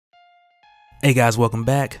Hey guys, welcome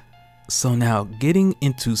back. So now getting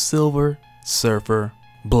into Silver Surfer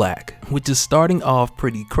Black, which is starting off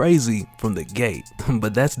pretty crazy from the gate,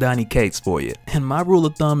 but that's Donny Cates for you. And my rule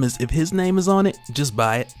of thumb is if his name is on it, just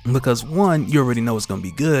buy it, because one, you already know it's gonna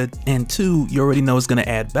be good, and two, you already know it's gonna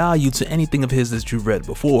add value to anything of his that you've read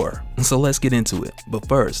before. So let's get into it. But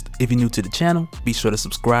first, if you're new to the channel, be sure to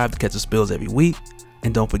subscribe to catch the spills every week,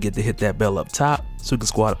 and don't forget to hit that bell up top so we can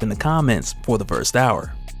squad up in the comments for the first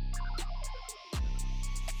hour.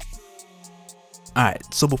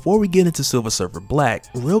 Alright, so before we get into Silver Surfer Black,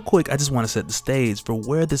 real quick I just want to set the stage for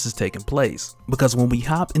where this is taking place. Because when we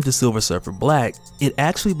hop into Silver Surfer Black, it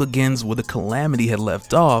actually begins where the Calamity had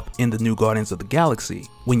left off in the New Guardians of the Galaxy,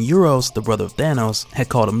 when Euros, the brother of Thanos, had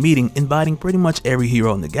called a meeting inviting pretty much every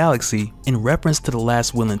hero in the galaxy in reference to the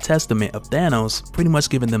last will and testament of Thanos, pretty much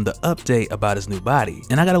giving them the update about his new body.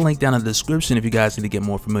 And I got a link down in the description if you guys need to get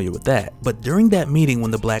more familiar with that. But during that meeting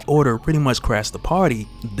when the Black Order pretty much crashed the party,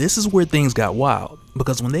 this is where things got wild.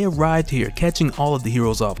 Because when they arrived here catching all of the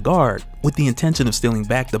heroes off guard with the intention of stealing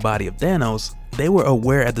back the body of Thanos, they were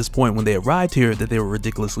aware at this point when they arrived here that they were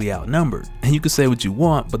ridiculously outnumbered. And you can say what you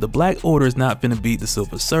want, but the Black Order is not finna beat the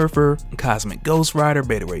Silver Surfer, Cosmic Ghost Rider,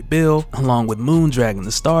 Beta Ray Bill, along with Moondragon, the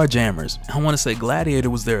Starjammers. I want to say Gladiator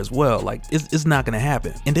was there as well. Like, it's not gonna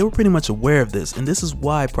happen. And they were pretty much aware of this, and this is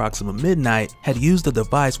why Proxima Midnight had used a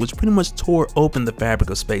device which pretty much tore open the fabric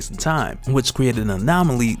of space and time, which created an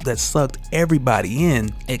anomaly that sucked everybody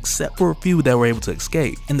in, except for a few that were able to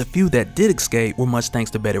escape. And the few that did escape were much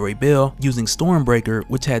thanks to Beta Ray Bill using Stormbreaker,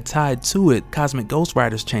 which had tied to it Cosmic Ghost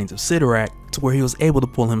Rider's chains of Sidorak, to where he was able to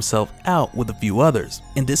pull himself out with a few others.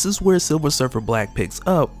 And this is where Silver Surfer Black picks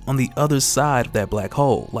up on the other side of that black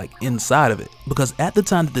hole, like inside of it. Because at the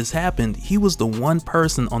time that this happened, he was the one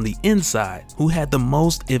person on the inside who had the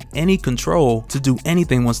most, if any, control to do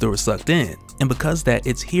anything once they were sucked in. And because that,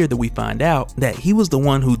 it's here that we find out that he was the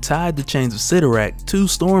one who tied the chains of Sidorak to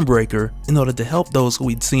Stormbreaker in order to help those who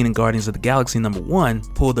we'd seen in Guardians of the Galaxy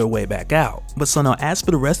 #1 pull their way back out. But so now as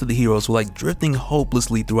for the rest of the heroes who are like drifting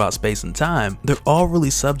hopelessly throughout space and time, they're all really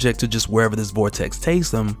subject to just wherever this vortex takes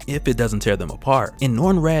them if it doesn't tear them apart. And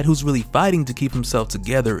Norn-Rad, who's really fighting to keep himself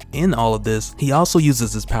together in all of this, he also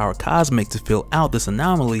uses his power cosmic to fill out this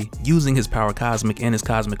anomaly using his power cosmic and his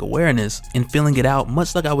cosmic awareness and filling it out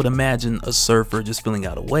much like I would imagine a surfer just filling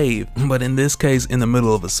out a wave, but in this case in the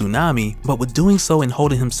middle of a tsunami. But with doing so and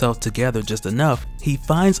holding himself together just enough, he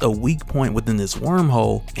finds a weak point within this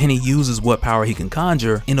wormhole and he uses what power he can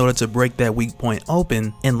conjure in order to break that weak point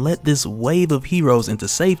open and let this wave of heroes into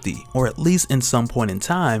safety, or at least in some point in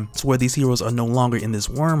time to where these heroes are no longer in this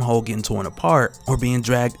wormhole getting torn apart or being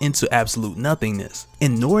dragged into absolute nothingness.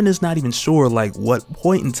 And Norn is not even sure like what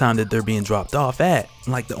point in time that they're being dropped off at.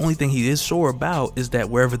 Like, the only thing he is sure about is that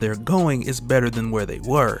wherever they're going is better than where they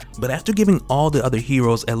were. But after giving all the other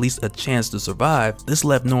heroes at least a chance to survive, this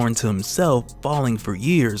left Norn to himself falling for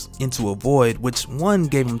years into a void, which one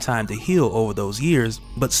gave him time to heal over those years,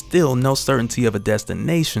 but still no certainty of a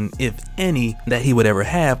destination, if any, that he would ever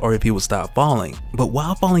have or if he would stop falling. But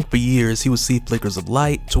while falling for years, he would see flickers of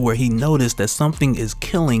light to where he noticed that something is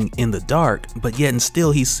killing in the dark, but yet and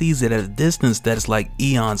still he sees it at a distance that is like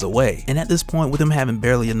eons away. And at this point, with him having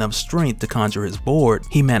barely enough strength to conjure his board,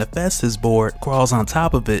 he manifests his board, crawls on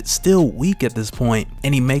top of it, still weak at this point,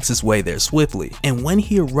 and he makes his way there swiftly. And when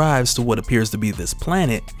he arrives to what appears to be this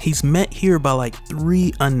planet, he's met here by like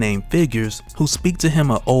 3 unnamed figures who speak to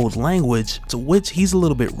him an old language to which he's a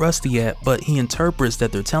little bit rusty at, but he interprets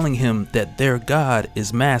that they're telling him that their god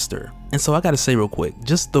is Master. And so I gotta say real quick,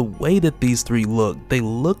 just the way that these 3 look, they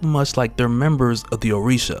look much like they're members of the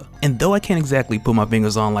Orisha. And though I can't exactly put my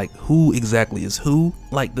fingers on like who exactly is who,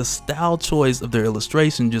 like the style choice of their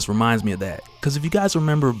illustration just reminds me of that. Cause if you guys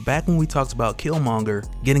remember back when we talked about Killmonger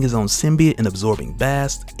getting his own symbiote and absorbing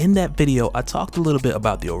Bast, in that video I talked a little bit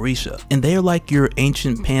about the Orisha. And they are like your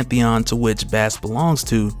ancient pantheon to which Bast belongs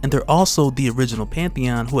to, and they're also the original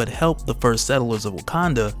pantheon who had helped the first settlers of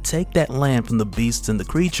Wakanda take that land from the beasts and the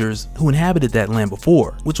creatures who inhabited that land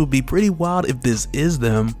before, which would be pretty wild if this is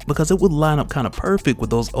them, because it would line up kind of perfect with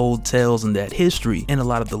those old tales and that history and a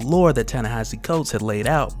lot of the lore that Ta-Nehisi Coates had laid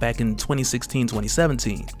out back in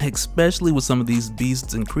 2016-2017, especially with some of these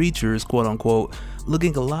beasts and creatures, quote unquote,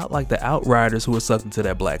 looking a lot like the Outriders who were sucked into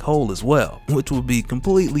that black hole as well, which would be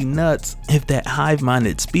completely nuts if that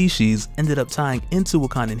hive-minded species ended up tying into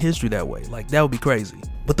Wakandan history that way. Like, that would be crazy.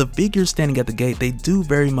 but the figures standing at the gate, they do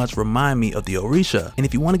very much remind me of the Orisha. And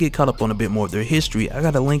if you want to get caught up on a bit more of their history, I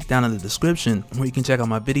got a link down in the description where you can check out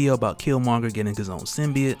my video about Killmonger getting his own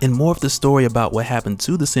symbiote and more of the story about what happened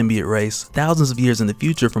to the symbiote race thousands of years in the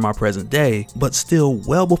future from our present day, but still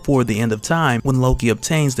well before the end of time when Loki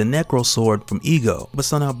obtains the Necro Sword from Ego. But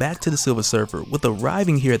so now back to the Silver Surfer. With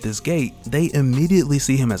arriving here at this gate, they immediately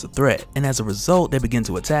see him as a threat, and as a result they begin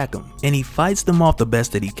to attack him, and he fights them off the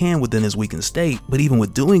best that he can within his weakened state. But even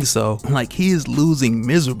with doing so, like, he is losing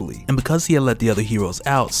miserably, and because he had let the other heroes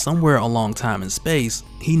out somewhere along time and space,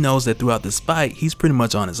 he knows that throughout this fight he's pretty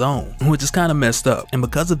much on his own, which is kind of messed up, and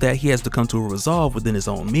because of that he has to come to a resolve within his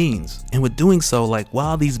own means. And with doing so, like,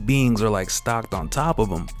 while these beings are like stocked on top of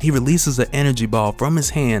him, he releases an energy ball from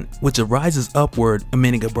his hand which arises upward,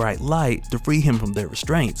 emitting a bright light to free him from their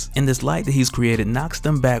restraints. And this light that he's created knocks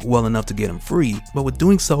them back well enough to get him free, but with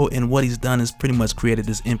doing so, and what he's done is pretty much created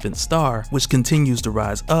this infant star which continues to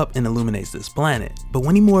rise up and illuminates this planet. But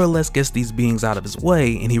when he more or less gets these beings out of his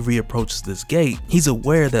way and he reapproaches this gate, he's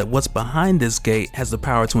aware that what's behind this gate has the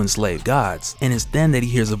power to enslave gods, and it's then that he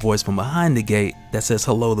hears a voice from behind the gate that says,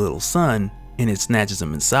 "Hello, little son," and it snatches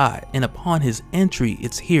him inside. And upon his entry,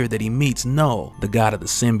 it's here that he meets Knull, the god of the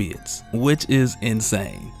symbiotes, which is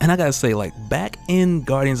insane. And I gotta say, like, back in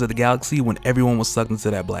Guardians of the Galaxy when everyone was sucked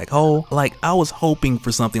into that black hole, like, I was hoping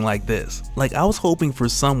for something like this. Like, I was hoping for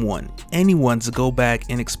anyone to go back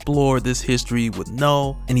and explore this history with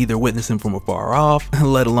Knull and either witness him from afar off,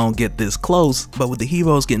 let alone get this close. But with the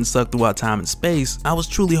heroes getting sucked throughout time and space, I was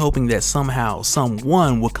truly hoping that somehow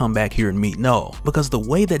someone would come back here and meet Knull, because the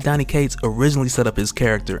way that Donny Cates originally set up his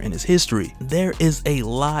character and his history, there is a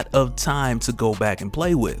lot of time to go back and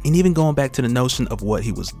play with, and even going back to the notion of what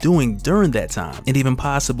he was doing during that time, and even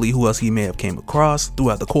possibly who else he may have came across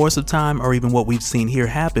throughout the course of time, or even what we've seen here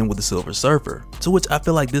happen with the Silver Surfer. To which I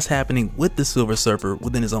feel like this happening with the Silver Surfer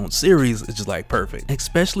within his own series is just like perfect,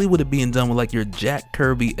 especially with it being done with like your Jack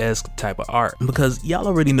Kirby-esque type of art, because y'all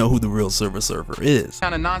already know who the real Silver Surfer is.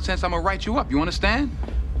 Kind of nonsense, I'm gonna write you up, you understand?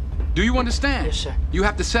 Do you understand? Yes, sir. You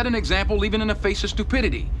have to set an example even in the face of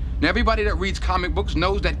stupidity. Now, everybody that reads comic books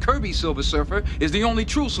knows that Kirby's Silver Surfer is the only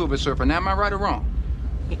true Silver Surfer. Now, am I right or wrong?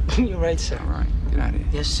 You're right, sir. All right, get out of here.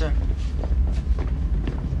 Yes, sir.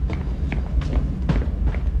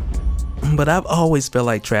 But I've always felt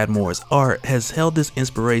like Tradmore's art has held this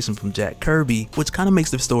inspiration from Jack Kirby, which kind of makes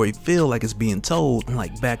the story feel like it's being told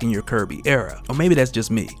like back in your Kirby era. Or maybe that's just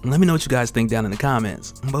me. Let me know what you guys think down in the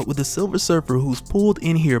comments. But with the Silver Surfer who's pulled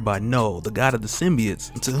in here by Knull, the god of the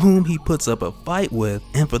symbiotes, to whom he puts up a fight with,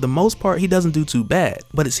 and for the most part he doesn't do too bad.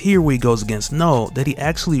 But it's here where he goes against Knull that he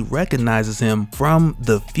actually recognizes him from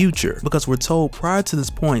the future, because we're told prior to this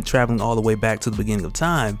point, traveling all the way back to the beginning of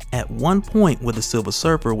time, at one point where the Silver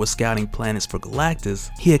Surfer was scouting planets for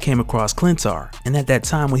Galactus, he had came across Clintar, and at that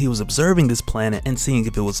time when he was observing this planet and seeing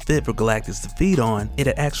if it was fit for Galactus to feed on, it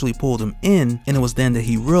had actually pulled him in, and it was then that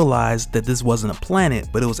he realized that this wasn't a planet,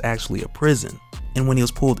 but it was actually a prison. And when he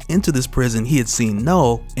was pulled into this prison, he had seen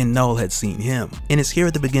Knull, and Knull had seen him. And it's here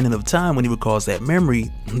at the beginning of time when he recalls that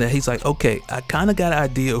memory that he's like, okay, I kind of got an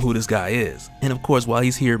idea of who this guy is. And of course, while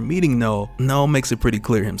he's here meeting Knull, Knull makes it pretty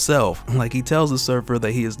clear himself. Like, he tells the Surfer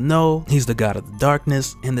that he is Knull, he's the god of the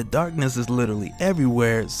darkness, and the darkness is literally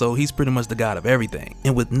everywhere, so he's pretty much the god of everything.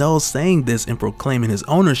 And with Knull saying this and proclaiming his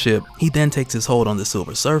ownership, he then takes his hold on the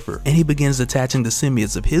Silver Surfer, and he begins attaching the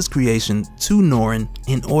symbiotes of his creation to Norrin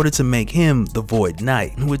in order to make him the Void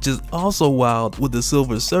Knight, which is also wild, with the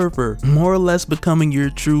Silver Surfer more or less becoming your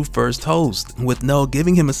true first host, with Knull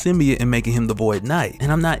giving him a symbiote and making him the Void Knight.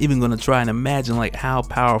 And I'm not even going to try and imagine like how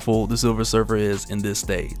powerful the Silver Surfer is in this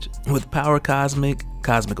stage, with power cosmic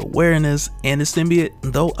awareness, and the symbiote,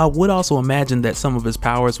 though I would also imagine that some of his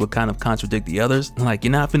powers would kind of contradict the others. Like,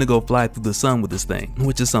 you're not finna go fly through the sun with this thing,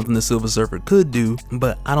 which is something the Silver Surfer could do,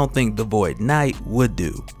 but I don't think the Void Knight would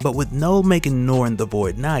do. But with Knull making Norrin the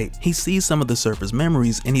Void Knight, he sees some of the Surfer's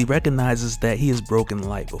memories and he recognizes that he has broken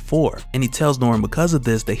light before, and he tells Norrin because of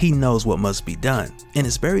this that he knows what must be done. And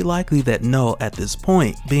it's very likely that Knull at this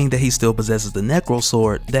point, being that he still possesses the Necro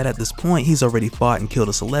Sword, that at this point he's already fought and killed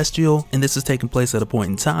a Celestial, and this is taking place at a point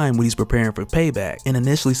in time when he's preparing for payback and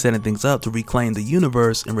initially setting things up to reclaim the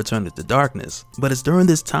universe and return it to darkness. But it's during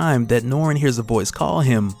this time that Norrin hears a voice call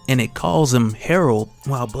him, and it calls him Herald,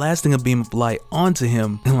 while blasting a beam of light onto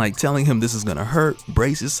him and like telling him this is gonna hurt,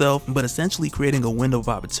 brace yourself, but essentially creating a window of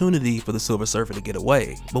opportunity for the Silver Surfer to get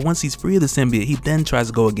away. But once he's free of the symbiote, he then tries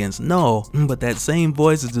to go against Knull, but that same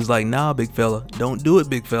voice is just like, nah, big fella, don't do it,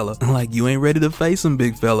 big fella. Like, you ain't ready to face him,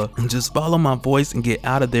 big fella. Just follow my voice and get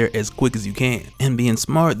out of there as quick as you can. And being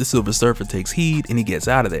smart, the Silver Surfer takes heed and he gets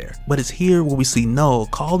out of there. But it's here where we see Knull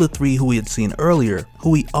call the three who we had seen earlier,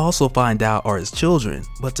 who we also find out are his children,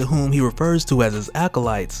 but to whom he refers to as his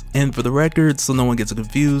acolytes. And for the record, so no one gets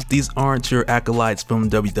confused, these aren't your acolytes from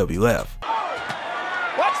WWF.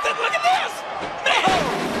 Watch this, look at this! Man!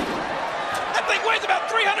 That thing weighs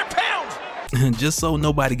about 300 pounds! Just so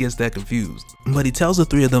nobody gets that confused. But he tells the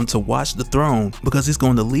three of them to watch the throne because he's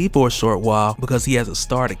going to leave for a short while because he has a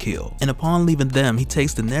star to kill. And upon leaving them, he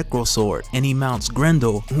takes the Necro Sword and he mounts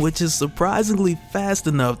Grendel, which is surprisingly fast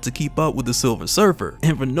enough to keep up with the Silver Surfer.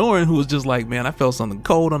 And for Norrin, who was just like, man, I felt something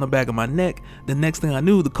cold on the back of my neck, the next thing I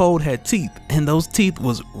knew, the cold had teeth, and those teeth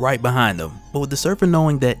was right behind him. But with the Surfer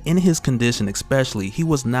knowing that in his condition especially, he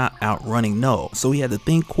was not outrunning Knull, so he had to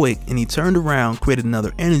think quick, and he turned around, created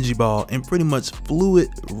another energy ball, and pretty much flew it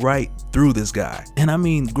right through this guy. And I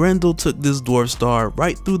mean, Grendel took this dwarf star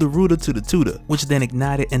right through the Ruta to the Tuta, which then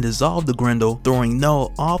ignited and dissolved the Grendel, throwing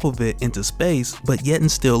Knull off of it into space, but yet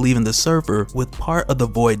and still leaving the Surfer with part of the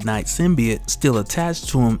Void Knight symbiote still attached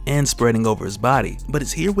to him and spreading over his body. But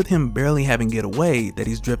it's here with him barely having get away that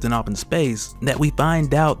he's drifting off in space that we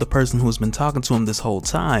find out the person who's been talking to him this whole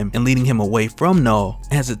time and leading him away from Knull.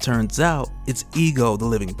 As it turns out, it's Ego, the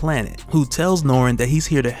Living Planet, who tells Norrin that he's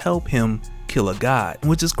here to help him kill a god,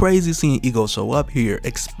 which is crazy seeing Ego show up here,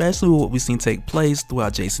 especially with what we've seen take place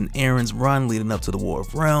throughout Jason Aaron's run leading up to the War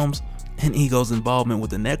of Realms and Ego's involvement with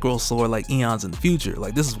the Necro Sword like eons in the future.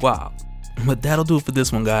 Like, this is wild. But that'll do it for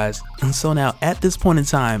this one, guys. And so now at this point in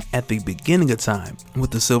time, at the beginning of time,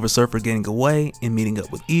 with the Silver Surfer getting away and meeting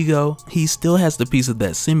up with Ego, he still has the piece of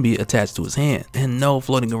that symbiote attached to his hand, and Knull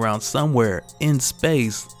floating around somewhere in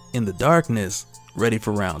space in the darkness, ready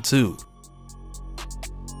for round 2.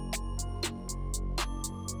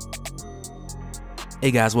 Hey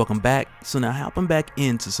guys, welcome back. So now hopping back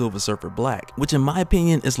into Silver Surfer Black, which in my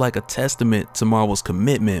opinion is like a testament to Marvel's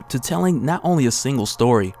commitment to telling not only a single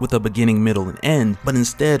story with a beginning, middle, and end, but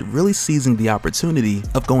instead really seizing the opportunity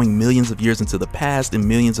of going millions of years into the past and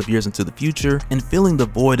millions of years into the future and filling the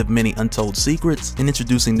void of many untold secrets and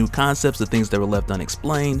introducing new concepts to things that were left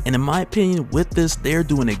unexplained. And in my opinion, with this, they're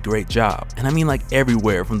doing a great job. And I mean like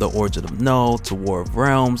everywhere from the origin of Knull to War of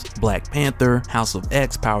Realms, Black Panther, House of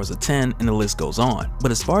X, Powers of 10, and the list goes on.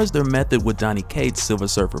 But as far as their method with Donny Cates' Silver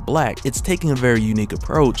Surfer Black, it's taking a very unique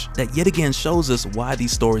approach that yet again shows us why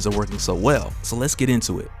these stories are working so well. So let's get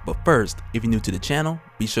into it. But first, if you're new to the channel,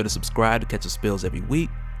 be sure to subscribe to catch the spills every week,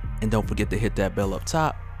 and don't forget to hit that bell up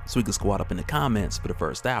top so we can squat up in the comments for the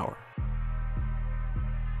first hour.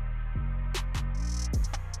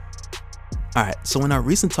 Alright, so in our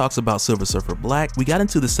recent talks about Silver Surfer Black, we got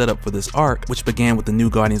into the setup for this arc, which began with the new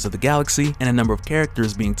Guardians of the Galaxy and a number of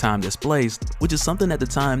characters being time displaced, which is something at the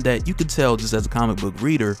time that you could tell just as a comic book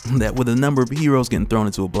reader that with a number of heroes getting thrown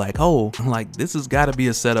into a black hole, like this has got to be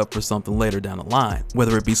a setup for something later down the line,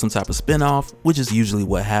 whether it be some type of spin-off, which is usually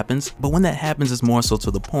what happens, but when that happens it's more so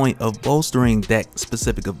to the point of bolstering that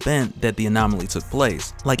specific event that the anomaly took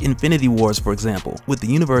place, like Infinity Wars for example, with the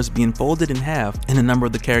universe being folded in half and a number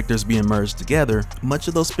of the characters being merged together. Much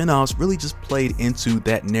of those spin-offs really just played into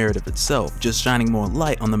that narrative itself, just shining more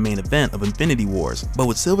light on the main event of Infinity Wars. But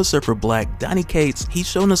with Silver Surfer Black, Donny Cates, he's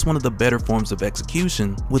shown us one of the better forms of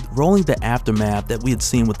execution, with rolling the aftermath that we had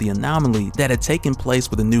seen with the anomaly that had taken place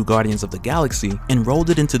with the new Guardians of the Galaxy and rolled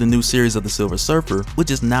it into the new series of the Silver Surfer, which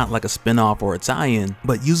is not like a spin-off or a tie-in,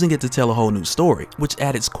 but using it to tell a whole new story, which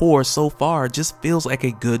at its core so far just feels like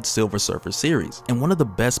a good Silver Surfer series. And one of the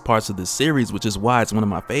best parts of this series, which is why it's one of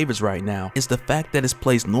my favorites right now, is the fact that it's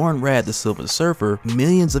placed Norrin Radd the Silver Surfer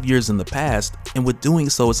millions of years in the past, and with doing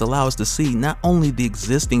so it's allowed us to see not only the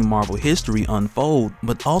existing Marvel history unfold,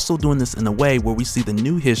 but also doing this in a way where we see the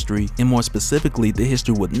new history, and more specifically the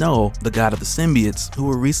history with Knull, the god of the symbiotes, who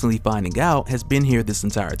we're recently finding out has been here this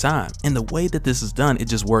entire time. And the way that this is done, it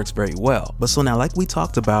just works very well. But so now, like we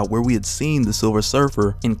talked about where we had seen the Silver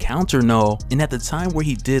Surfer encounter Knull, and at the time where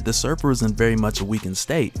he did, the Surfer was in very much a weakened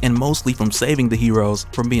state, and mostly from saving the heroes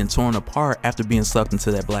from being torn apart after being sucked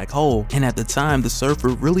into that black hole, and at the time the Surfer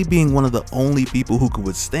really being one of the only people who could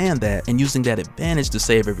withstand that and using that advantage to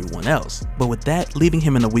save everyone else. But with that leaving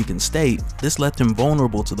him in a weakened state, this left him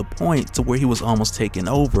vulnerable to the point to where he was almost taken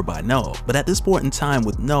over by Knull. But at this point in time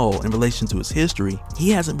with Knull in relation to his history,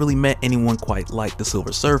 he hasn't really met anyone quite like the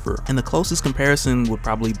Silver Surfer, and the closest comparison would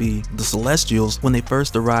probably be the Celestials when they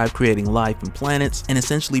first arrived, creating life and planets and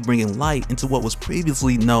essentially bringing light into what was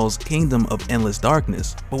previously Knull's kingdom of endless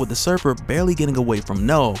darkness. But with the Surfer Surfer barely getting away from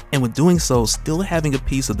Knull, and with doing so still having a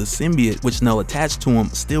piece of the symbiote which Knull attached to him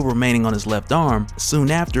still remaining on his left arm.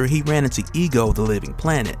 Soon after, he ran into Ego, the living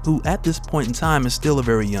planet, who at this point in time is still a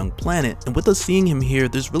very young planet, and with us seeing him here,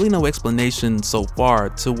 there's really no explanation so far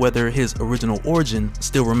to whether his original origin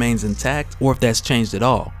still remains intact or if that's changed at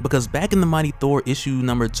all, because back in the Mighty Thor issue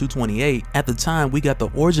number 228, at the time we got the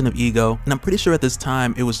origin of Ego, and I'm pretty sure at this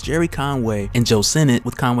time it was Jerry Conway and Joe Sennett,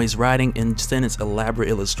 with Conway's writing and Sennett's elaborate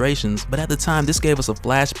illustrations, but at the time this gave us a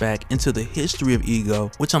flashback into the history of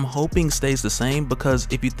Ego, which I'm hoping stays the same, because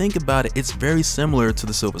if you think about it, it's very similar to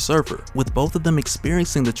the Silver Surfer, with both of them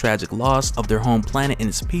experiencing the tragic loss of their home planet and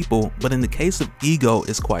its people, but in the case of Ego,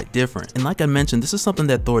 it's quite different. And like I mentioned, this is something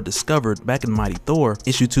that Thor discovered back in Mighty Thor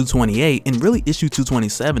issue 228, and really issue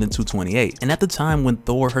 227 and 228. And at the time when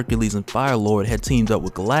Thor, Hercules, and Firelord had teamed up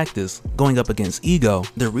with Galactus, going up against Ego,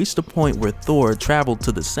 there reached a point where Thor traveled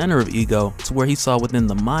to the center of Ego, to where he saw within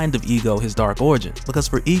the mind of Ego his dark origin. Because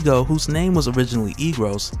for Ego, whose name was originally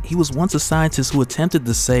Egros, he was once a scientist who attempted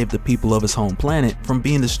to save the people of his home planet from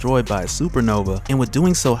being destroyed by a supernova, and with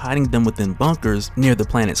doing so hiding them within bunkers near the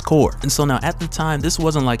planet's core. And so now at the time, this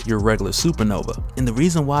wasn't like your regular supernova, and the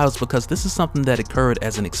reason why was because this is something that occurred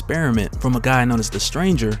as an experiment from a guy known as the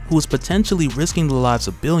Stranger, who was potentially risking the lives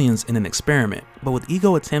of billions in an experiment. But with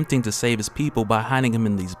Ego attempting to save his people by hiding him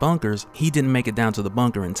in these bunkers, he didn't make it down to the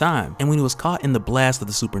bunker in time, and when he was caught in the blast of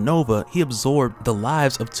the supernova, he absorbed the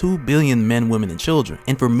lives of 2 billion men, women, and children.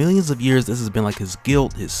 And for millions of years, this has been like his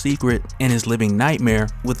guilt, his secret, and his living nightmare,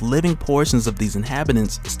 with living portions of these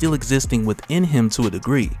inhabitants still existing within him to a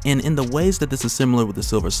degree. And in the ways that this is similar with the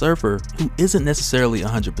Silver Surfer, who isn't necessarily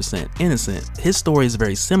 100% innocent, his story is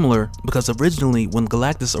very similar, because originally when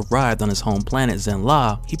Galactus arrived on his home planet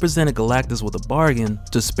Zenn-La, he presented Galactus with a bargain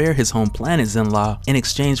to spare his home planet Zenn-La in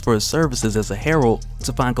exchange for his services as a herald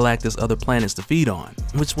to find Galactus other planets to feed on,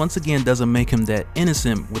 which once again doesn't make him that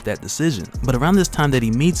innocent with that decision. But around this time that he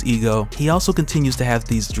meets Ego, he also continues to have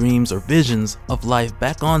these dreams or visions of life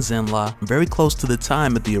back on Zenn-La, very close to the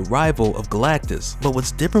time of the arrival of Galactus. But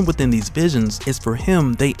what's different within these visions is for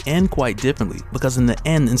him, they end quite differently, because in the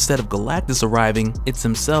end, instead of Galactus arriving, it's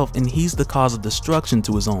himself, and he's the cause of destruction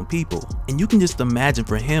to his own people. And you can just imagine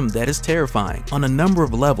for him that is terrifying on a number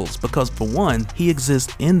of levels, because for one, he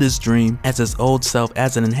exists in this dream as his old self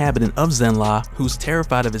as an inhabitant of Zenn-La who's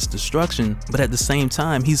terrified of its destruction, but at the same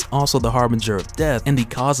time he's also the harbinger of death and the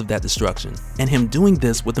cause of that destruction, and him doing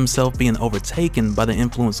this with himself being overtaken by the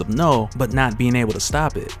influence of Knull but not being able to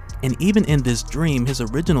stop it. And even in this dream, his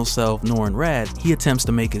original self, Norrin Radd, he attempts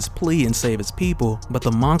to make his plea and save his people, but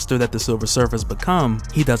the monster that the Silver Surfer's become,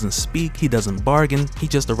 he doesn't speak, he doesn't bargain, he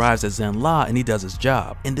just arrives at Zenn-La and he does his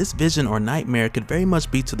job. And this vision or nightmare could very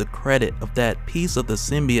much be to the credit of that piece of the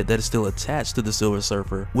symbiote that is still attached to the Silver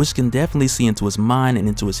Surfer, which can definitely see into his mind and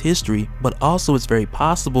into his history, but also it's very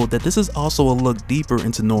possible that this is also a look deeper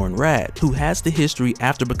into Norrin Radd, who has the history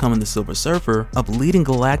after becoming the Silver Surfer of leading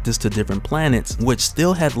Galactus to different planets, which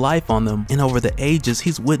still had life on them, and over the ages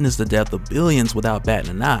he's witnessed the death of billions without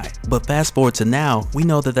batting an eye. But fast forward to now, we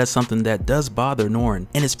know that that's something that does bother Norrin,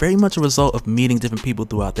 and it's very much a result of meeting different people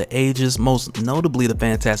throughout the ages, most notably the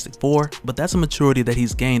Fantastic Four, but that's a maturity that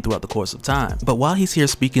he's gained throughout the course of time. But while he's here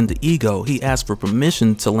speaking to Ego, he asks for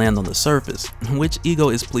permission to land on the surface, which Ego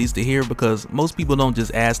is pleased to hear, because most people don't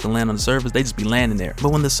just ask to land on the surface, they just be landing there.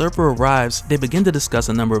 But when the Surfer arrives, they begin to discuss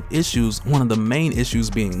a number of issues, one of the main issues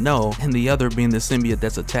being Knull, and the other being the symbiote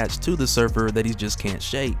that's attached to the Surfer that he just can't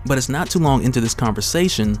shake. But it's not too long into this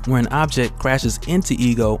conversation where an object crashes into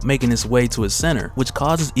Ego, making its way to his center, which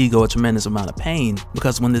causes Ego a tremendous amount of pain,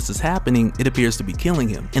 because when this is happening, it appears to be killing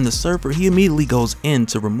him. And the Surfer, he immediately goes in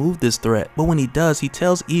to remove this threat, but when he does, he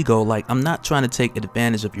tells Ego, like, I'm not trying to take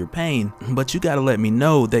advantage of your pain, but you gotta let me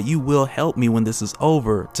know that you will help me when this is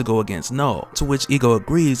over to go against Knull, to which Ego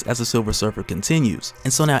agrees as the Silver Surfer continues.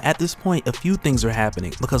 And so now at this point, a few things are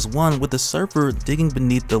happening, because one, with the Surfer digging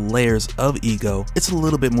beneath the layers of Ego, it's a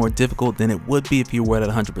little bit more difficult than it would be if he were at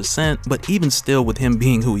 100%, but even still, with him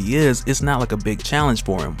being who he is, it's not like a big challenge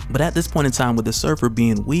for him. But at this point in time, with the Surfer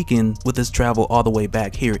being weakened with his travel all the way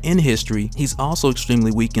back here in history, he's also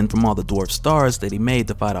extremely weakened from all the dwarf stars that he made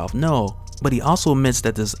to fight off Knull. But he also admits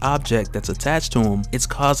that this object that's attached to him, it's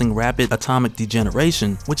causing rapid atomic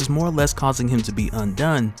degeneration, which is more or less causing him to be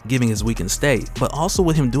undone, giving his weakened state. But also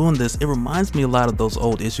with him doing this, it reminds me a lot of those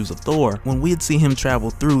old issues of Thor, when we had seen him travel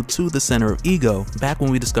through to the center of Ego, back when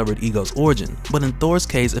we discovered Ego's origin. But in Thor's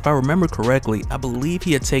case, if I remember correctly, I believe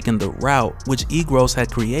he had taken the route which Egros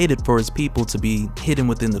had created for his people to be hidden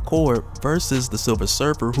within the core, versus the Silver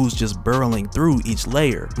Surfer who's just burrowing through each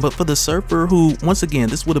layer. But for the Surfer, who, once again,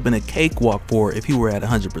 this would have been a cakewalk cakewalk for if he were at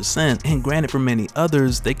 100%, and granted for many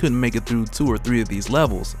others, they couldn't make it through 2 or 3 of these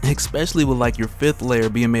levels, especially with like your 5th layer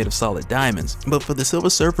being made of solid diamonds. But for the Silver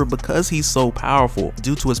Surfer, because he's so powerful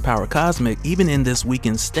due to his power cosmic, even in this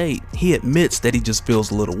weakened state, he admits that he just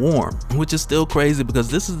feels a little warm, which is still crazy because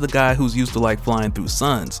this is the guy who's used to like flying through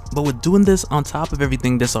suns. But with doing this on top of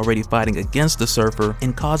everything that's already fighting against the Surfer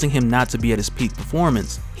and causing him not to be at his peak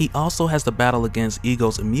performance, he also has to battle against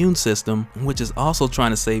Ego's immune system, which is also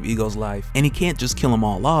trying to save Ego's life, and he can't just kill them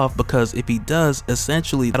all off, because if he does,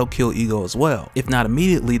 essentially that'll kill Ego as well, if not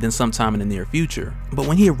immediately, then sometime in the near future. But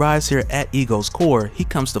when he arrives here at Ego's core, he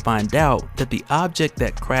comes to find out that the object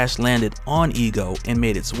that crash landed on Ego and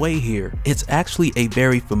made its way here, it's actually a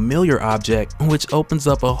very familiar object, which opens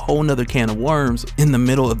up a whole nother can of worms in the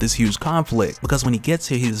middle of this huge conflict, because when he gets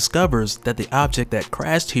here, he discovers that the object that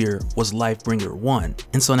crashed here was Lifebringer 1.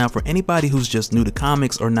 And so now for anybody who's just new to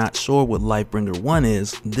comics or not sure what Lifebringer 1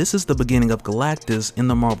 is, this is the beginning of Galactus in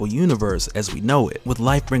the Marvel Universe as we know it, with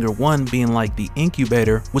Lifebringer 1 being like the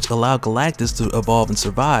incubator which allowed Galactus to evolve and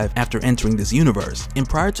survive after entering this universe. And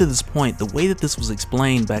prior to this point, the way that this was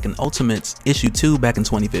explained back in Ultimates issue 2 back in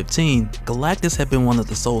 2015, Galactus had been one of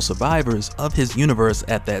the sole survivors of his universe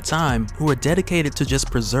at that time who were dedicated to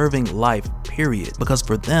just preserving life, period. Because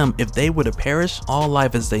for them, if they were to perish, all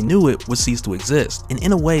life as they knew it would cease to exist. And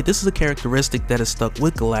in a way, this is a characteristic that has stuck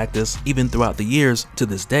with Galactus even throughout the years to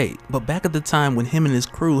this date. But back at the time when him and his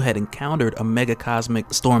crew had encountered a mega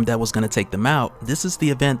cosmic storm that was going to take them out, this is the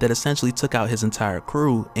event that essentially took out his entire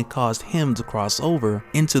crew and caused him to cross over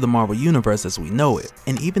into the Marvel Universe as we know it.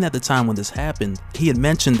 And even at the time when this happened, he had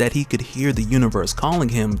mentioned that he could hear the universe calling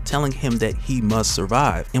him, telling him that he must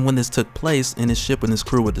survive. And when this took place and his ship and his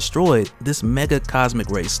crew were destroyed, this mega cosmic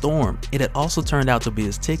ray storm, it had also turned out to be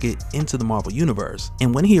his ticket into the Marvel Universe.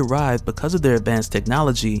 And when he arrived, because of their advanced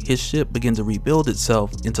technology, his ship began to rebuild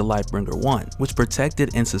itself into Lifebringer 1, which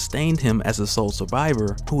protected and sustained him as a sole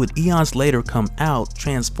survivor who would eons later come out,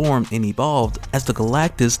 transformed and evolved as the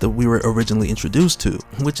Galactus that we were originally introduced to,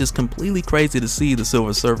 which is completely crazy to see the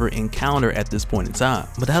Silver Surfer encounter at this point in time.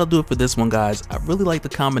 But that'll do it for this one, guys. I really like the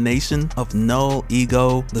combination of Knull,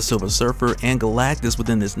 Ego, the Silver Surfer, and Galactus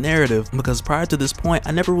within this narrative, because prior to this point,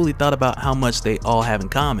 I never really thought about how much they all have in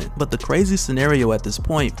common. But the crazy scenario at this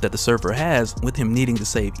point that the Surfer has with him needing to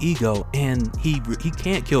save Ego, and he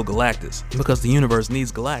can't kill Galactus because the universe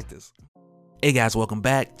needs Galactus. Hey guys, welcome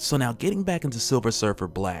back. So now getting back into Silver Surfer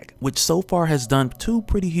Black, which so far has done 2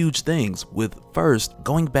 pretty huge things, with first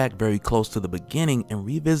going back very close to the beginning and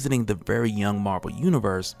revisiting the very young Marvel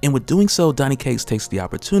Universe, and with doing so, Donny Cates takes the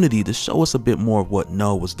opportunity to show us a bit more of what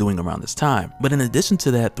Knull was doing around this time. But in addition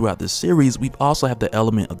to that, throughout this series, we've also have the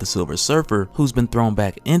element of the Silver Surfer, who's been thrown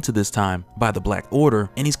back into this time by the Black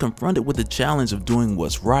Order, and he's confronted with the challenge of doing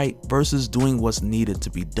what's right versus doing what's needed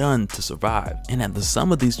to be done to survive. And at the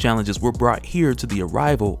sum of these challenges were brought here to the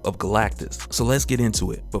arrival of Galactus. So let's get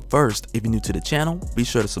into it. But first, if you're new to the channel, be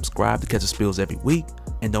sure to subscribe to catch the spills every week,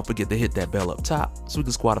 and don't forget to hit that bell up top so we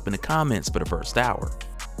can squad up in the comments for the first hour.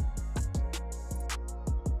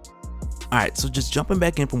 Alright, so just jumping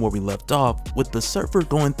back in from where we left off, with the Surfer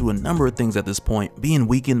going through a number of things at this point, being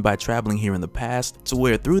weakened by traveling here in the past, to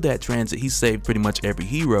where through that transit he saved pretty much every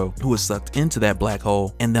hero who was sucked into that black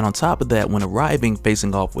hole, and then on top of that, when arriving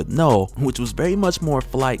facing off with Knull, which was very much more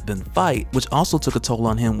flight than fight, which also took a toll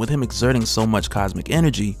on him with him exerting so much cosmic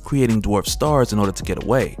energy, creating dwarf stars in order to get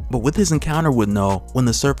away. But with his encounter with Knull, when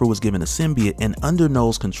the Surfer was given a symbiote and under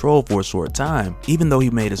Knull's control for a short time, even though he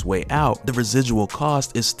made his way out, the residual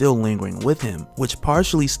cost is still lingering with him, which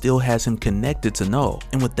partially still has him connected to Knull.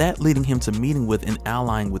 And with that leading him to meeting with and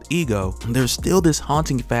allying with Ego, there's still this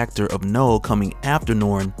haunting factor of Knull coming after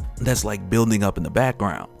Norn that's like building up in the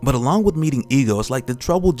background. But along with meeting Ego, it's like the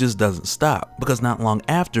trouble just doesn't stop, because not long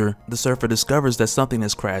after, the Surfer discovers that something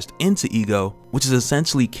has crashed into Ego, which is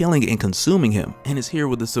essentially killing and consuming him, and is here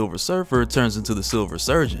with the Silver Surfer turns into the Silver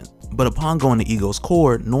Surgeon. But upon going to Ego's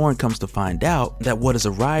core, Norn comes to find out that what has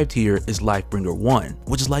arrived here is Lifebringer 1,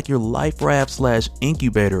 which is like your life raft slash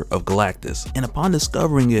incubator of Galactus. And upon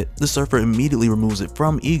discovering it, the Surfer immediately removes it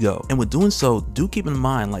from Ego. And with doing so, do keep in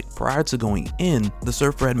mind, like prior to going in, the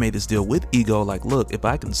Surfer had made this deal with Ego, like, look, if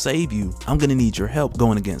I can save you, I'm gonna need your help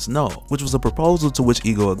going against Knull, which was a proposal to which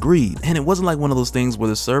Ego agreed. And it wasn't like one of those things where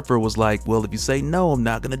the Surfer was like, well, if you say no, I'm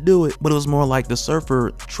not gonna do it. But it was more like the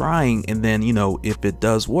Surfer trying, and then, you know, if it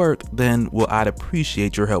does work, work, then well, I'd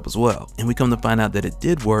appreciate your help as well. And we come to find out that it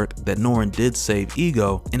did work, that Norrin did save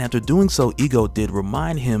Ego, and after doing so, Ego did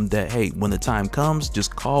remind him that hey, when the time comes,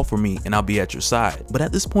 just call for me and I'll be at your side. But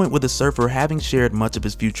at this point, with the Surfer having shared much of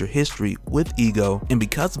his future history with Ego, and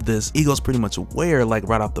because of this, Ego's pretty much aware, like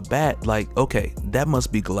right off the bat, like okay, that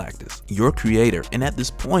must be Galactus, your creator. And at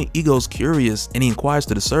this point, Ego's curious and he inquires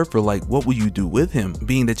to the Surfer like, what will you do with him,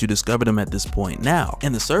 being that you discovered him at this point now?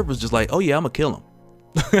 And the Surfer's just like, oh yeah, I'm gonna kill him.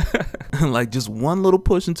 Like just one little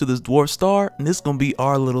push into this dwarf star and this gonna be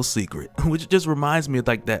our little secret. Which just reminds me of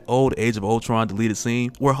like that old Age of Ultron deleted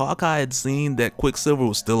scene where Hawkeye had seen that Quicksilver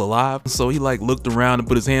was still alive, so he like looked around and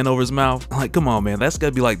put his hand over his mouth. Like come on man, that's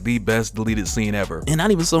gotta be like the best deleted scene ever. And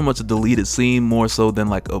not even so much a deleted scene, more so than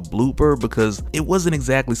like a blooper, because it wasn't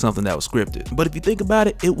exactly something that was scripted. But if you think about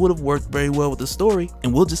it, it would have worked very well with the story,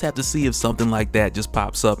 and we'll just have to see if something like that just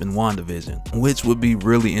pops up in WandaVision, which would be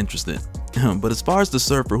really interesting. But as far as the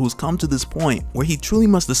Surfer, who's come to this point where he truly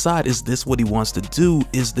must decide, is this what he wants to do?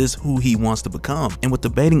 Is this who he wants to become? And with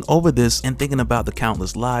debating over this and thinking about the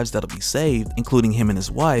countless lives that'll be saved, including him and his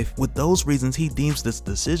wife, with those reasons he deems this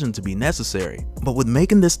decision to be necessary. But with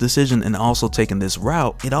making this decision and also taking this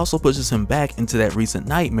route, it also pushes him back into that recent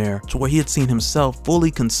nightmare to where he had seen himself fully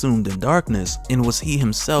consumed in darkness, and it was he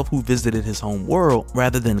himself who visited his home world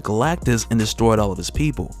rather than Galactus and destroyed all of his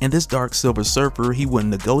people. And this dark Silver Surfer, he wouldn't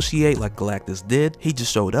negotiate like Galactus did. He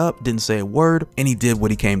just showed up, didn't say a word, and he did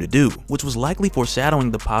what he came to do, which was likely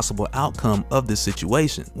foreshadowing the possible outcome of this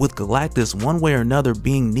situation, with Galactus one way or another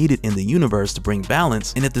being needed in the universe to bring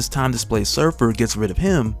balance. And if this time displaced Surfer gets rid of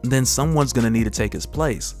him, then someone's gonna need to take his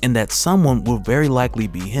place, and that someone will very likely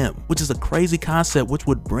be him, which is a crazy concept which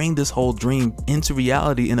would bring this whole dream into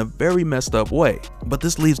reality in a very messed up way. But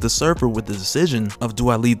this leaves the Surfer with the decision of, do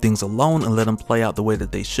I leave things alone and let them play out the way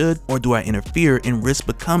that they should, or do I interfere and risk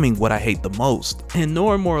becoming what I hate the most? And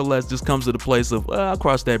Norrin more or less just comes to the place of, well, I'll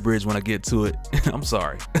cross that bridge when I get to it. I'm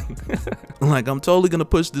sorry. Like, I'm totally gonna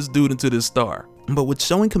push this dude into this star. But with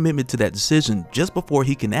showing commitment to that decision, just before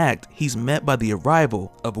he can act, he's met by the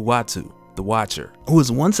arrival of Uatu, the Watcher, who is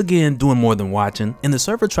once again doing more than watching, and the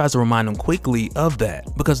Surfer tries to remind him quickly of that,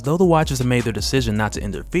 because though the Watchers have made their decision not to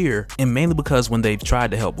interfere, and mainly because when they've tried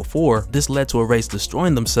to help before, this led to a race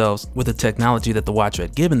destroying themselves with the technology that the Watcher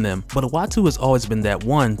had given them, but Uatu has always been that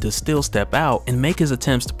one to still step out and make his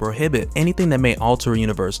attempts to prohibit anything that may alter a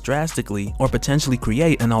universe drastically or potentially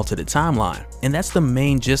create an alternate timeline. And that's the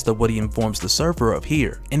main gist of what he informs the Surfer of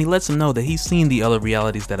here, and he lets him know that he's seen the other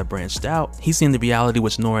realities that have branched out, he's seen the reality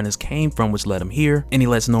which Norrin has came from, which led him here, and he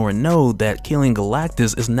lets Norrin know that killing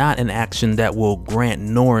Galactus is not an action that will grant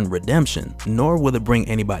Norrin redemption, nor will it bring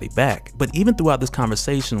anybody back. But even throughout this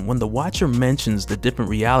conversation, when the Watcher mentions the different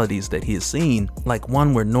realities that he has seen, like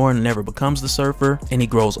one where Norrin never becomes the Surfer and he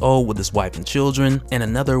grows old with his wife and children, and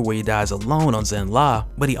another where he dies alone on Zen-La,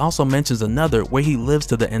 but he also mentions another where he lives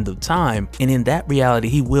to the end of time, and in that reality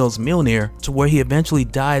he wills Mjolnir to where he eventually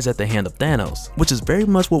dies at the hand of Thanos, which is very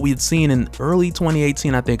much what we had seen in early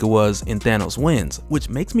 2018, I think it was, in Thanos Wins, which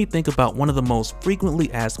makes me think about one of the most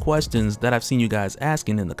frequently asked questions that I've seen you guys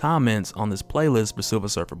asking in the comments on this playlist for Silver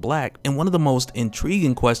Surfer Black, and one of the most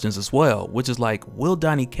intriguing questions as well, which is like, will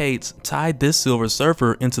Donny Cates tie this Silver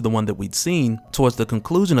Surfer into the one that we'd seen towards the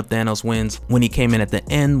conclusion of Thanos Wins when he came in at the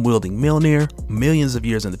end wielding Mjolnir millions of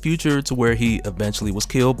years in the future to where he eventually was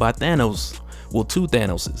killed by Thanos? Well, two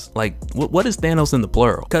Thanoses. Like, what is Thanos in the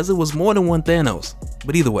plural? Because it was more than one Thanos.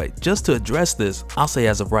 But either way, just to address this, I'll say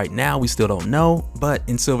as of right now, we still don't know, but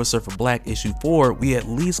in Silver Surfer Black issue 4, we at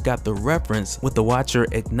least got the reference with the Watcher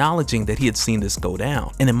acknowledging that he had seen this go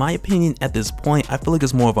down. And in my opinion, at this point, I feel like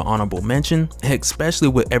it's more of an honorable mention, especially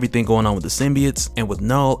with everything going on with the symbiotes and with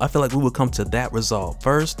Knull. I feel like we would come to that resolve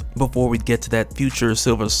first before we get to that future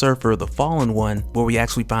Silver Surfer, the Fallen One, where we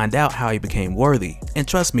actually find out how he became worthy. And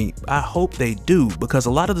trust me, I hope they do, because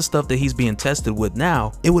a lot of the stuff that he's being tested with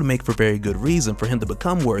now, it would make for very good reason for him to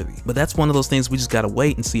become worthy. But that's one of those things we just gotta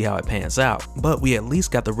wait and see how it pans out. But we at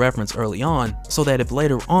least got the reference early on, so that if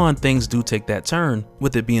later on things do take that turn,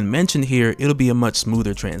 with it being mentioned here, it'll be a much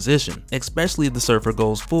smoother transition, especially if the Surfer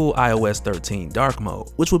goes full iOS 13 dark mode,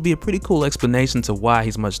 which would be a pretty cool explanation to why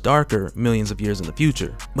he's much darker millions of years in the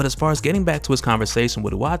future. But as far as getting back to his conversation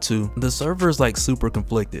with Uatu, the Surfer is like super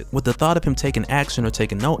conflicted, with the thought of him taking action or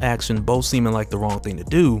taking no action both seeming like the wrong thing to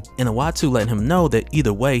do, and Uatu letting him know that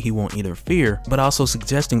either way he won't interfere, but also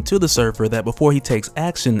suggesting to the Surfer that before he takes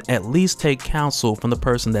action, at least take counsel from the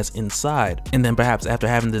person that's inside. And then perhaps after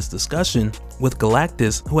having this discussion with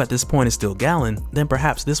Galactus, who at this point is still Gallon, then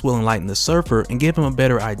perhaps this will enlighten the Surfer and give him a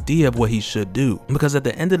better idea of what he should do. Because at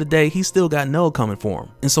the end of the day, he's still got Knull coming for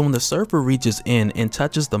him. And so when the Surfer reaches in and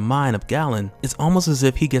touches the mind of Gallon, it's almost as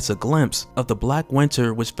if he gets a glimpse of the Black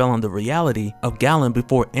Winter which fell on the reality of Gallon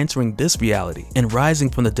before entering this reality. And rising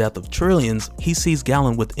from the death of trillions, he sees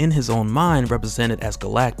Gallon within his own mind represented as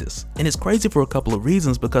Galactus. And it's crazy for a couple of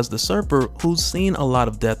reasons, because the Surfer, who's seen a lot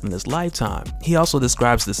of death in his lifetime, he also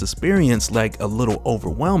describes this experience like a little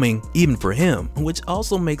overwhelming even for him, which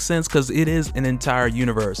also makes sense because it is an entire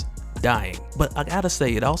universe dying. But I gotta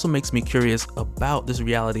say, it also makes me curious about this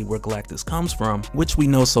reality where Galactus comes from, which we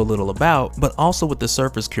know so little about. But also with the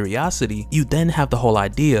Surfer's curiosity, you then have the whole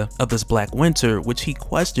idea of this Black Winter, which he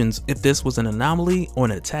questions if this was an anomaly or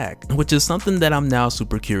an attack, which is something that I'm now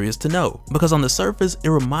super curious to know. Because on the surface, it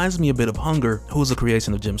reminds me a bit of Hunger, who is a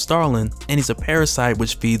creation of Jim Starlin, and he's a parasite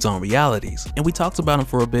which feeds on realities. And we talked about him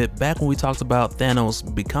for a bit back when we talked about Thanos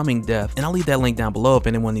becoming Death, and I'll leave that link down below if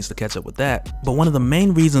anyone needs to catch up with that. But one of the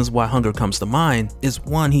main reasons why Hunger comes to mind is,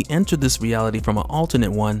 one, he entered this reality from an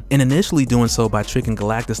alternate one, and initially doing so by tricking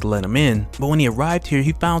Galactus to let him in. But when he arrived here,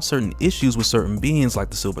 he found certain issues with certain beings like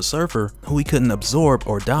the Silver Surfer, who he couldn't absorb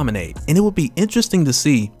or dominate. And it would be interesting to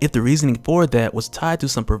see if the reasoning for that was tied to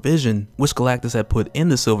some provision which Galactus had put in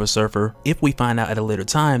the Silver Surfer, if we find out at a later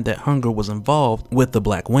time that Hunger was involved with the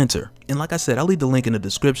Black Winter. And like I said, I'll leave the link in the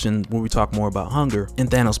description when we talk more about Hunger and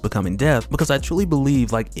Thanos becoming Death, because I truly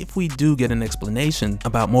believe, like, if we do get an explanation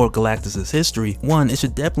about more of Galactus's history, one, it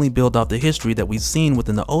should definitely build off the history that we've seen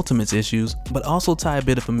within the Ultimates issues, but also tie a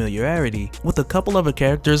bit of familiarity with a couple other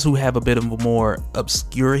characters who have a bit of a more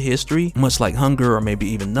obscure history, much like Hunger or maybe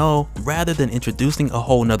even Knull, rather than introducing a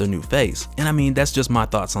whole nother new face. And I mean, that's just my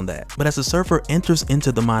thoughts on that. But as the Surfer enters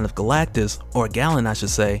into the mind of Galactus, or Gallon I should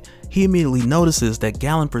say, he immediately notices that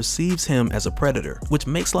Gallon perceives him as a predator, which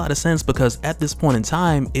makes a lot of sense, because at this point in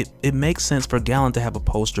time, it makes sense for Gallon to have a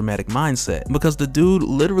post-traumatic mindset, because the dude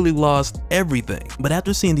literally lost everything. But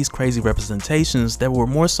after seeing these crazy representations that were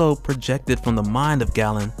more so projected from the mind of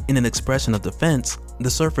Gallon in an expression of defense, the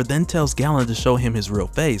Surfer then tells Gallon to show him his real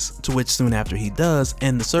face, to which soon after he does,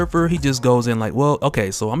 and the Surfer, he just goes in like, well, okay,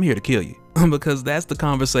 so I'm here to kill you. Because that's the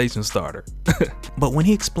conversation starter. But when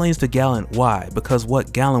he explains to Gallon why, because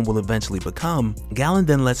what Gallon will eventually become, Gallon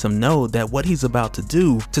then lets him know that what he's about to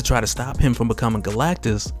do to try to stop him from becoming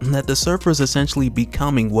Galactus, that the Surfer is essentially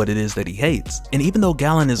becoming what it is that he hates. And even though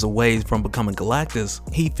Gallon is away from becoming Galactus,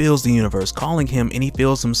 he feels the universe calling him, and he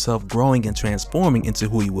feels himself growing and transforming into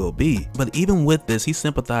who he will be. But even with this, he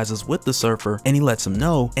sympathizes with the Surfer, and he lets him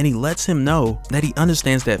know that he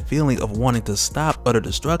understands that feeling of wanting to stop utter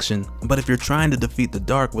destruction. But if you're trying to defeat the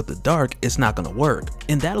dark with the dark, it's not gonna work.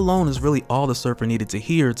 And that alone is really all the Surfer needed to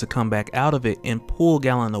hear to come back out of it and pull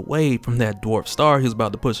Gallon away from that dwarf star he was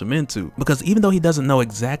about to push him into. Because even though he doesn't know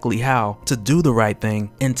exactly how to do the right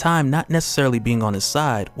thing, and time not necessarily being on his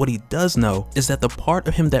side, what he does know is that the part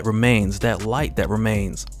of him that remains, that light that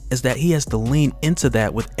remains, is that he has to lean into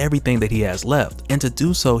that with everything that he has left. And to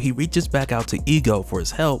do so, he reaches back out to Ego for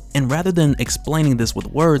his help, and rather than explaining this with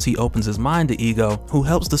words, he opens his mind to Ego, who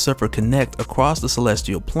helps the Surfer connect across the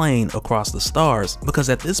celestial plane, across the stars, because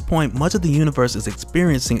at this point, much of the universe is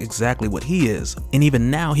experiencing exactly what he is, and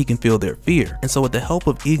even now he can feel their fear. And so with the help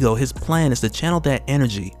of Ego, his plan is to channel that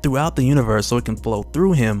energy throughout the universe so it can flow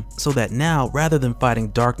through him, so that now, rather than fighting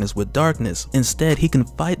darkness with darkness, instead he can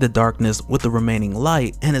fight the darkness with the remaining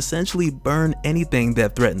light, and essentially burn anything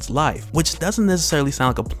that threatens life, which doesn't necessarily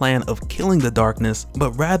sound like a plan of killing the darkness,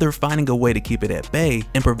 but rather finding a way to keep it at bay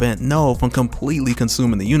and prevent Knull from completely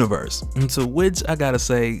consuming the universe. And to which I gotta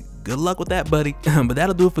say, good luck with that, buddy. But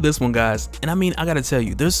that'll do it for this one, guys. And I mean, I gotta tell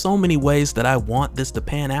you, there's so many ways that I want this to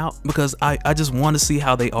pan out, because I just want to see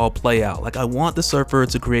how they all play out. Like, I want the Surfer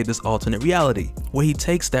to create this alternate reality where he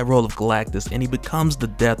takes that role of Galactus and he becomes the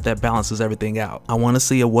Death that balances everything out. I want to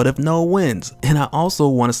see a what if Knull wins, and I also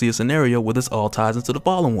want to see a scenario where this all ties into the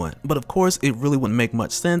fallen one. But of course, it really wouldn't make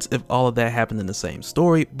much sense if all of that happened in the same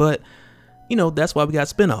story, but you know, that's why we got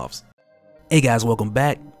spin-offs. Hey guys, welcome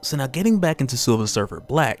back. So now getting back into Silver Surfer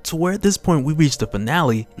Black, to where at this point we reached the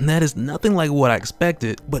finale, and that is nothing like what I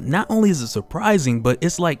expected, but not only is it surprising, but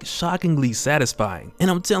it's like shockingly satisfying.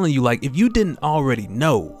 And I'm telling you, like, if you didn't already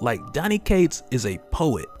know, like, Donny Cates is a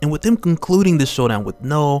poet, and with him concluding the showdown with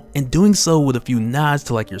Knull, and doing so with a few nods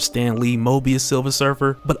to like your Stan Lee Mobius Silver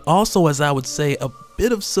Surfer, but also, as I would say, a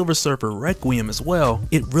bit of Silver Surfer Requiem as well,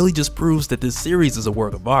 it really just proves that this series is a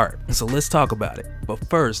work of art. And so let's talk about it. But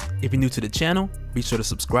first, if you're new to the channel, be sure to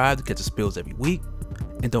subscribe to catch the spills every week.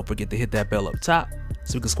 And don't forget to hit that bell up top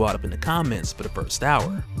so we can squad up in the comments for the first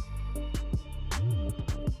hour.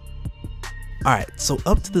 Alright, so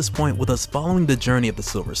up to this point with us following the journey of the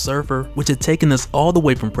Silver Surfer, which had taken us all the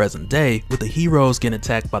way from present day, with the heroes getting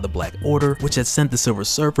attacked by the Black Order, which had sent the Silver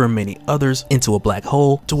Surfer and many others into a black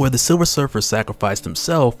hole, to where the Silver Surfer sacrificed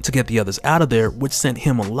himself to get the others out of there, which sent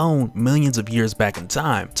him alone millions of years back in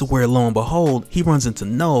time, to where lo and behold, he runs into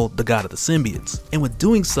Knull, the god of the symbiotes. And with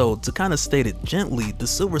doing so, to kind of state it gently, the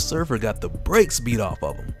Silver Surfer got the brakes beat off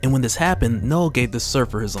of him. And when this happened, Knull gave the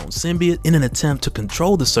Surfer his own symbiote in an attempt to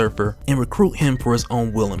control the Surfer and recruit him for his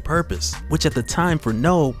own will and purpose, which at the time for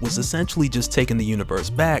Knull was essentially just taking the universe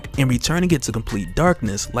back and returning it to complete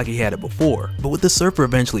darkness like he had it before. But with the Surfer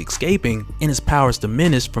eventually escaping and his powers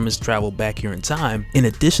diminished from his travel back here in time, in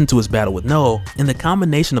addition to his battle with Knull, and the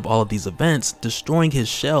combination of all of these events destroying his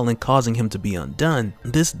shell and causing him to be undone,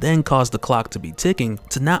 this then caused the clock to be ticking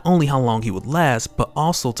to not only how long he would last, but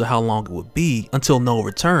also to how long it would be until Knull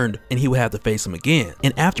returned and he would have to face him again.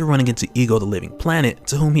 And after running into Ego the Living Planet,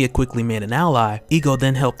 to whom he had quickly made an ally, Ego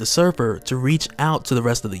then helped the Surfer to reach out to the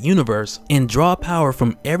rest of the universe and draw power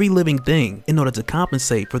from every living thing in order to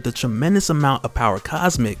compensate for the tremendous amount of power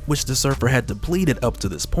cosmic which the Surfer had depleted up to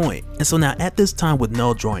this point. And so now at this time with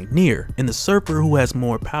Knull drawing near, and the Surfer who has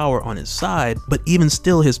more power on his side, but even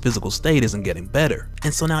still his physical state isn't getting better.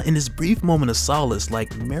 And so now in this brief moment of solace,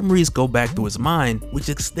 like memories go back through his mind which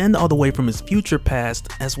extend all the way from his future past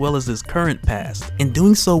as well as his current past, and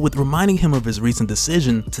doing so with reminding him of his recent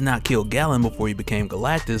decision to not kill Galen before he became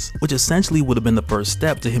Galactus, which essentially would have been the first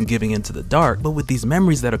step to him giving into the dark. But with these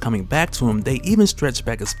memories that are coming back to him, they even stretch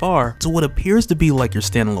back as far to what appears to be like your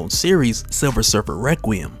standalone series, Silver Surfer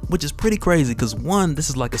Requiem, which is pretty crazy because one, this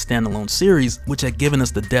is like a standalone series which had given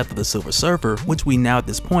us the death of the Silver Surfer, which we now at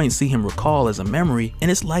this point see him recall as a memory,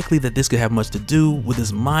 and it's likely that this could have much to do with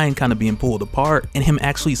his mind kind of being pulled apart and him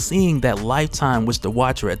actually seeing that lifetime which the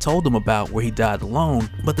Watcher had told him about where he died alone.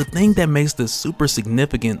 But the thing that makes this super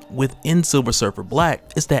significant within Silver Surfer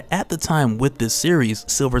Black is that at the time with this series,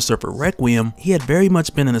 Silver Surfer Requiem, he had very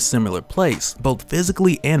much been in a similar place, both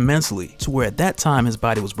physically and mentally, to where at that time his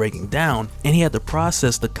body was breaking down and he had to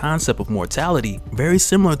process the concept of mortality, very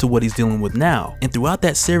similar to what he's dealing with now. And throughout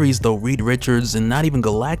that series, though Reed Richards and not even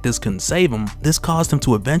Galactus couldn't save him, this caused him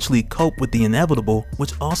to eventually cope with the inevitable,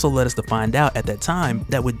 which also led us to find out at that time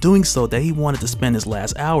that with doing so that he wanted to spend his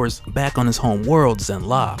last hours back on his home world,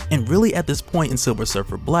 Zenla. And really at this point in Silver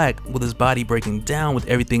Surfer Black, with his body breaking down with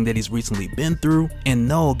everything that he's recently been through, and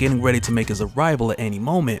Knull getting ready to make his arrival at any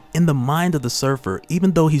moment, in the mind of the Surfer,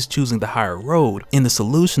 even though he's choosing the higher road, in the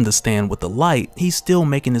solution to stand with the light, he's still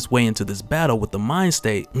making his way into this battle with the mind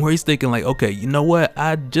state, where he's thinking like, okay, you know what,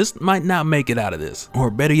 I just might not make it out of this. Or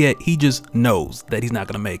better yet, he just knows that he's not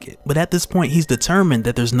gonna make it. But at this point, he's determined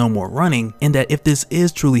that there's no more running, and that if this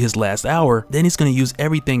is truly his last hour, then he's gonna use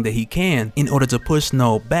everything that he can in order to push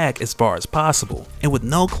Knull back as far as possible. And with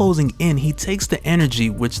Knull closing in, he takes the energy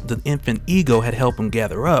which the infant Ego had helped him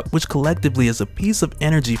gather up, which collectively is a piece of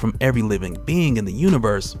energy from every living being in the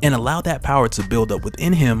universe, and allow that power to build up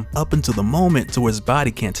within him up until the moment to where his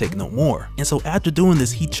body can't take no more. And so after doing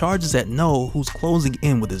this, he charges at Knull, who's closing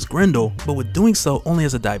in with his Grendel, but with doing so only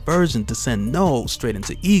as a diversion to send Knull straight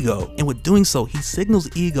into Ego. And with doing so, he signals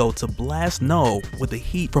Ego to blast Knull with the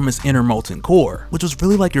heat from his inner molten core, which was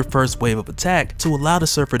really like your first wave of attack to allow the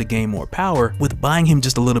Surfer to gain more power, with buying him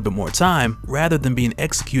just a little bit more time rather than being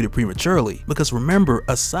executed prematurely. Because remember,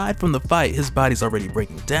 aside from the fight, his body's already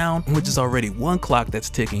breaking down, which is already one clock that's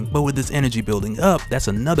ticking, but with this energy building up, that's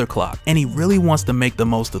another clock. And he really wants to make the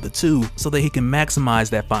most of the two so that he can maximize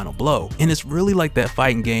that final blow. And it's really like that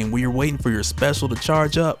fighting game where you're waiting for your special to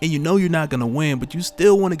charge up and you know you're not gonna win, but you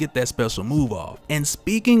still want to get that special move off. And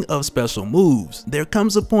speaking of special moves, there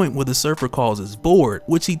comes a point where the Surfer calls his board,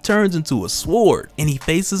 which he turns into a sword, and he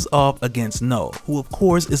faces off against Knull, who of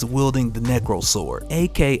course is wielding the Necro Sword,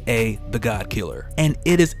 aka the God Killer. And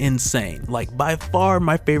it is insane, like by far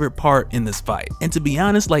my favorite part in this fight. And to be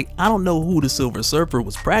honest, like I don't know who the Silver Surfer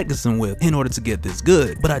was practicing with in order to get this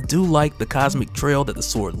good, but I do like the cosmic trail that the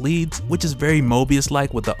sword leads, which is very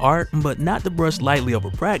Mobius-like with the art, but not to brush lightly over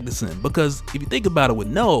practicing, because if you think about it with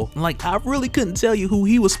Knull, like I really couldn't tell you who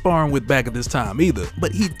he was sparring with back at this time either,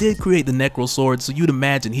 but he did create the Necro Sword, so you'd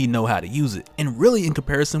imagine he'd know how to use it. And really in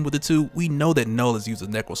comparison with the two, we know that Knull has used the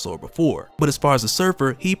Necro sword before. But as far as the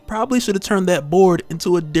Surfer, he probably should have turned that board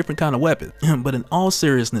into a different kind of weapon. But in all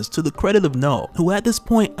seriousness, to the credit of Knull, who at this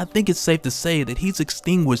point I think it's safe to say that he's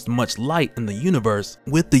extinguished much light in the universe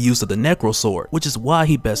with the use of the Necro Sword, which is why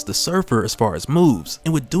he bests the Surfer as far as moves.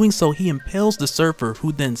 And with doing so, he impales the Surfer,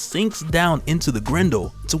 who then sinks down into the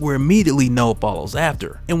Grendel, to where immediately Knull follows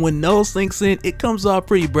after. And when Knull sinks in, it comes off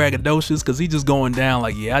pretty braggadocious because he's just going down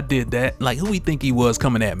like, yeah, I did that. Like, who he think he was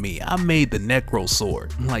coming at me? I made the Necro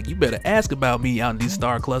Sword. Like, you better ask about me out in these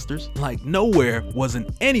star clusters. Like, nowhere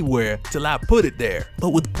wasn't anywhere till I put it there. But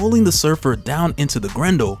with pulling the Surfer down into the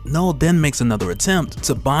Grendel, Knull then makes another attempt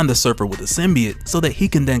to bond the Surfer with a symbiote so that he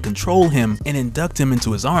can then control him and induct him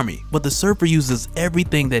into his army. But the Surfer uses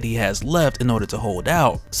everything that he has left in order to hold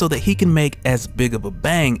out so that he can make as big of a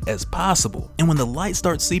bang as possible. And when the light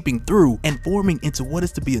starts seeping through and forming into what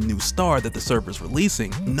is to be a new star that the Surfer's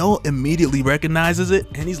releasing, Knull immediately recognizes it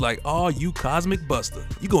and he's like, oh, you cosmic buster,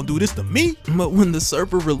 you gonna do this to me? But when the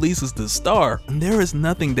Surfer releases the star, there is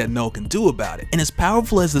nothing that Knull can do about it. And as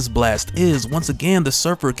powerful as this blast is, once again the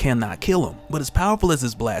Surfer cannot kill him. But as powerful as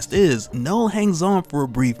this blast is, Knull hangs on for a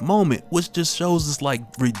brief moment, which just shows this like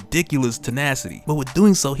ridiculous tenacity. But with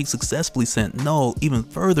doing so, he successfully sent Knull even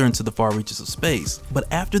further into the far reaches of space. But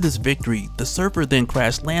after this victory, the Surfer then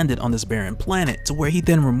crash landed on this barren planet, to where he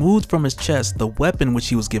then removed from his chest the weapon which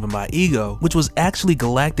he was given by Ego, which was actually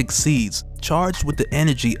galactic seeds charged with the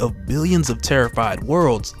energy of billions of terrified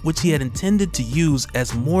worlds, which he had intended to use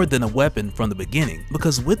as more than a weapon from the beginning.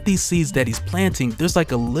 Because with these seeds that he's planting, there's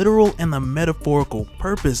like a literal and a metaphorical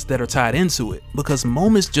purpose that are tied into it. Because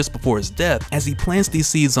moments just before his death, as he plants these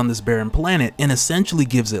seeds on this barren planet and essentially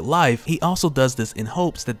gives it life, he also does this in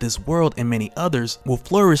hopes that this world and many others will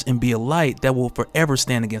flourish and be a light that will forever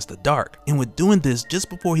stand against the dark. And with doing this, just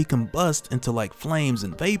before he combusts into like flames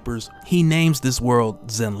and vapors, he names this world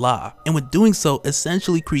Zenla. And with doing so,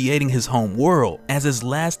 essentially creating his home world as his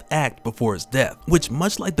last act before his death, which,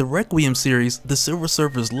 much like the Requiem series, the Silver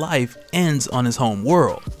Surfer's life ends on his home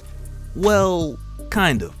world. Well,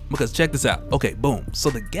 kind of, because check this out. Okay, boom. So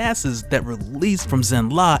the gases that released from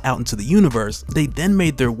Zenla out into the universe, they then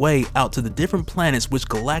made their way out to the different planets which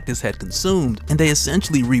Galactus had consumed, and they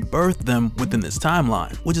essentially rebirthed them within this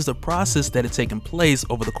timeline, which is a process that had taken place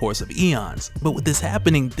over the course of eons. But with this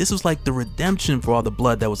happening, this was like the redemption for all the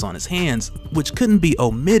blood that was on his hands, which couldn't be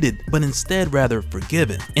omitted, but instead rather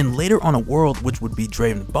forgiven. And later on a world which would be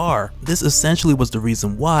Draven Bar, this essentially was the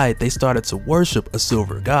reason why they started to worship a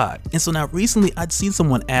silver god. And so now recently I'd seen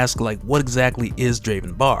someone ask like, what exactly is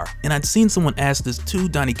Draven Bar? And I'd seen someone ask this to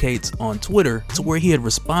Donny Cates on Twitter, to where he had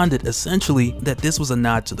responded essentially that this was a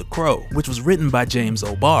nod to The Crow, which was written by James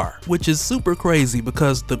O'Barr, which is super crazy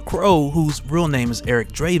because The Crow, whose real name is Eric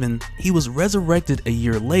Draven, he was resurrected a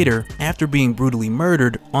year later after being brutally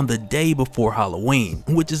murdered on the day before Halloween,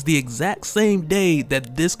 which is the exact same day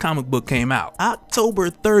that this comic book came out, October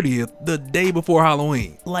 30th, the day before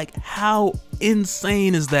Halloween. Like, how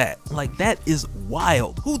insane is that? Like, that is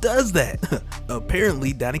wild. Who does that?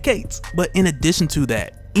 Apparently Donny Cates. But in addition to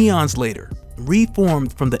that, eons later,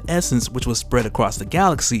 reformed from the essence which was spread across the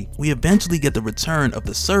galaxy, we eventually get the return of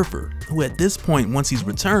the Surfer, who at this point, once he's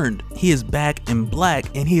returned, he is back in black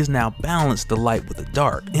and he has now balanced the light with the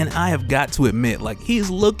dark. And I have got to admit, like, he's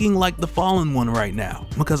looking like the fallen one right now,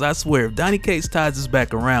 because I swear if Donny Cates ties this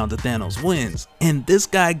back around to Thanos wins and this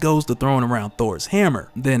guy goes to throwing around Thor's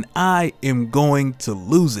hammer, then I am going to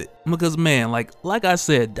lose it. Because man, like I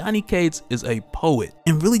said, Donny Cates is a poet,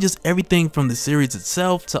 and really just everything from the series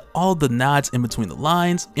itself to all the nods in between the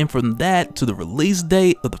lines, and from that to the release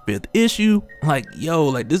date of the 5th issue, like yo,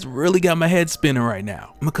 like this really got my head spinning right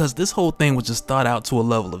now, because this whole thing was just thought out to a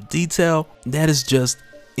level of detail that is just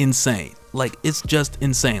insane. Like, it's just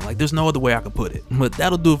insane. Like, there's no other way I could put it. But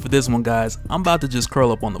that'll do it for this one, guys. I'm about to just curl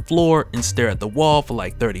up on the floor and stare at the wall for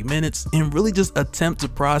like 30 minutes and really just attempt to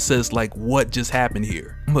process like what just happened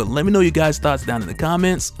here. But let me know your guys' thoughts down in the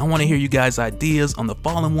comments. I want to hear you guys' ideas on the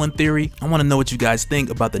Fallen One theory. I want to know what you guys think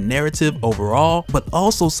about the narrative overall, but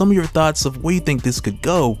also some of your thoughts of where you think this could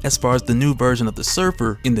go as far as the new version of the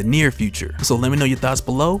Surfer in the near future. So let me know your thoughts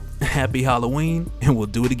below. Happy Halloween, and we'll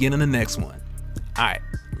do it again in the next one. All right,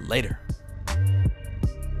 later.